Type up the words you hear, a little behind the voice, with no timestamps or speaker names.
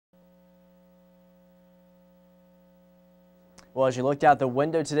Well, as you looked out the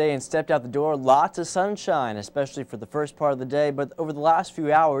window today and stepped out the door, lots of sunshine, especially for the first part of the day. But over the last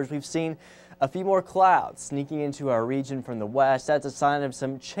few hours, we've seen a few more clouds sneaking into our region from the west. That's a sign of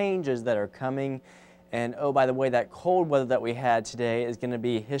some changes that are coming. And oh, by the way, that cold weather that we had today is going to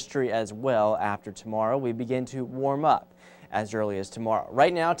be history as well. After tomorrow, we begin to warm up as early as tomorrow.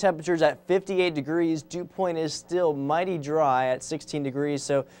 Right now, temperatures at 58 degrees. Dew point is still mighty dry at 16 degrees,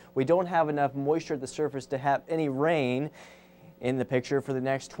 so we don't have enough moisture at the surface to have any rain in the picture for the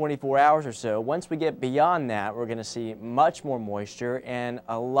next 24 hours or so. Once we get beyond that, we're going to see much more moisture and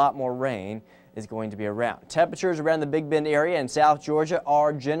a lot more rain is going to be around. Temperatures around the Big Bend area and South Georgia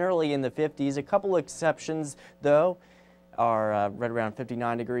are generally in the 50s. A couple exceptions, though, are right around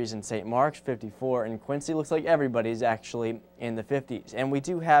 59 degrees in St. Marks, 54 in Quincy. Looks like everybody's actually in the 50s. And we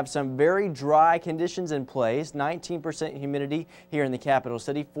do have some very dry conditions in place. 19% humidity here in the capital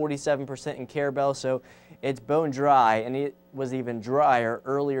city, 47% in Carabel, so it's bone dry, and it was even drier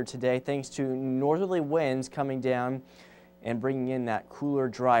earlier today thanks to northerly winds coming down and bringing in that cooler,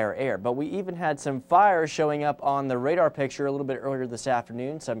 drier air. But we even had some fires showing up on the radar picture a little bit earlier this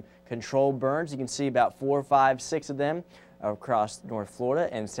afternoon. Some controlled burns. You can see about 4, 5, 6 of them across North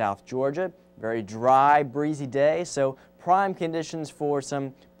Florida and South Georgia. Very dry, breezy day, so prime conditions for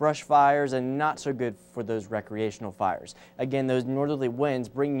some brush fires and not so good for those recreational fires. Again, those northerly winds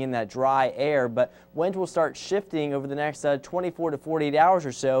bringing in that dry air, but winds will start shifting over the next 24 to 48 hours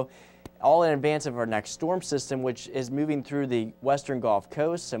or so, all in advance of our next storm system, which is moving through the western Gulf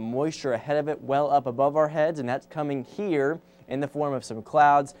Coast. Some moisture ahead of it well up above our heads, and that's coming here in the form of some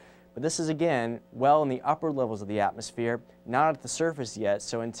clouds. But this is, again, well in the upper levels of the atmosphere, not at the surface yet.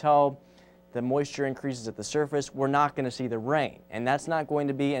 So until the moisture increases at the surface, we're not going to see the rain. And that's not going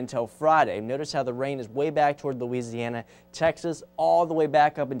to be until Friday. Notice how the rain is way back toward Louisiana, Texas, all the way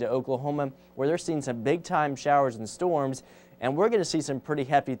back up into Oklahoma, where they're seeing some big-time showers and storms. And we're going to see some pretty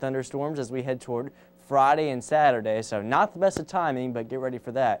hefty thunderstorms as we head toward Friday and Saturday. So not the best of timing, but get ready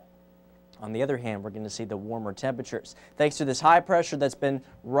for that. On the other hand, we're going to see the warmer temperatures. Thanks to this high pressure that's been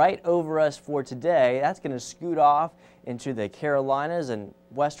right over us for today, that's going to scoot off into the Carolinas and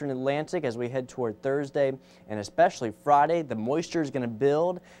western Atlantic as we head toward Thursday and especially Friday. The moisture is going to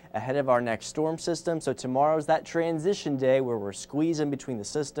build ahead of our next storm system. So tomorrow's that transition day where we're squeezing between the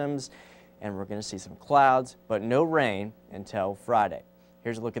systems, and we're going to see some clouds, but no rain until Friday.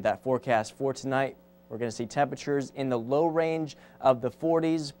 Here's a look at that forecast for tonight. We're going to see temperatures in the low range of the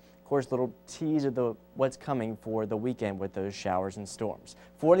 40s. Of course, little tease of what's coming for the weekend with those showers and storms.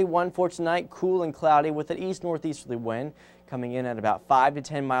 41 for tonight, cool and cloudy with an east-northeasterly wind coming in at about 5 to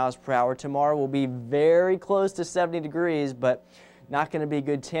 10 miles per hour. Tomorrow will be very close to 70 degrees, but not going to be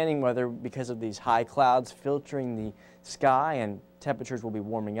good tanning weather because of these high clouds filtering the sky, and temperatures will be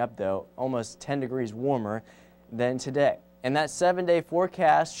warming up, though, almost 10 degrees warmer than today. And that 7-day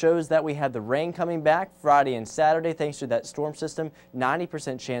forecast shows that we have the rain coming back Friday and Saturday thanks to that storm system.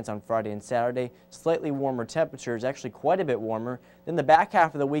 90% chance on Friday and Saturday. Slightly warmer temperatures, actually quite a bit warmer. Then the back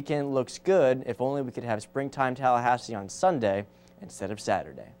half of the weekend looks good. If only we could have springtime Tallahassee on Sunday instead of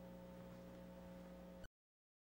Saturday.